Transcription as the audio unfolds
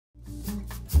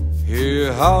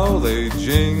Hear how they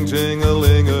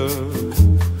jing-jing-a-linger,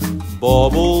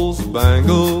 baubles,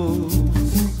 bangles,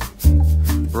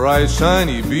 bright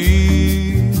shiny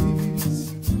beads.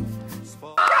 You've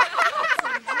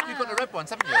got the red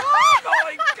ones, haven't you? Oh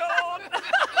my God!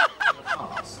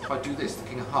 If I do this, the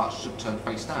King of Hearts should turn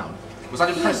face down. Was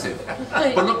that impressive?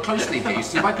 But look closely here. You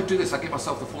see, if I could do this, I'd get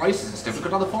myself the 4 aces instead. We've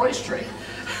got another 4 ace trick.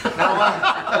 Now,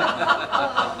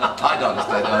 I don't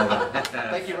understand.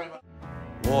 Thank you very much.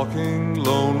 Walking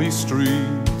lonely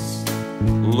streets,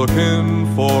 looking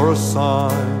for a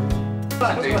sign.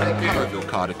 The colour of your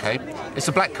card, okay? It's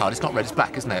a black card, it's not red, it's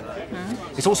black, isn't it?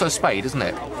 It's also a spade, isn't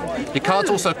it? Your card's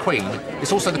also a queen,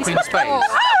 it's also the Queen of Spades.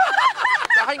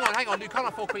 Now, hang on, you can't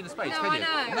have 4 Queen of Spades, can you?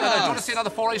 No. Do you want to see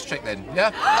another 4 ace trick then?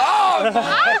 Yeah? Oh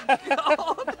my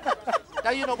God!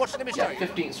 Now you're not watching the image,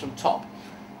 15's from top.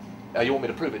 You want me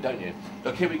to prove it, don't you?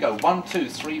 Look, here we go. 1, 2,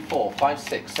 3, 4, 5,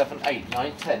 6, 7, 8,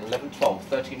 9, 10, 11, 12,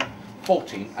 13,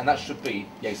 14, and that should be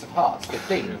the Ace of Hearts,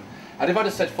 15. And if I'd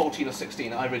have said 14 or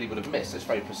 16, I really would have missed. It's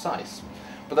very precise.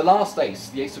 But the last ace,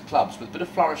 the Ace of Clubs, with a bit of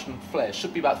flourish and flair,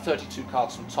 should be about 32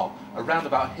 cards from top. Around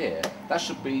about here, that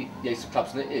should be the Ace of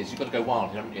Clubs, and it is. You've got to go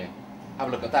wild here, haven't you? Have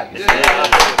a look at that. You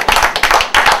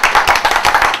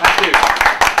Thank you.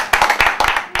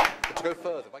 To go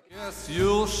further. Yes,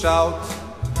 you'll shout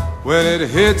when it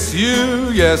hits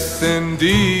you, yes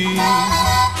indeed.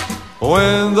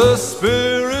 When the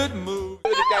spirit moves. Do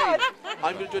it again.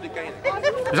 I'm going to do it again.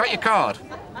 Is that your card?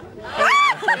 What's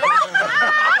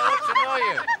annoy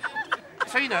you?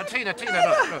 Tina,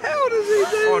 look. How does he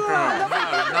do that?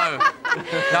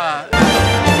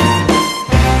 No.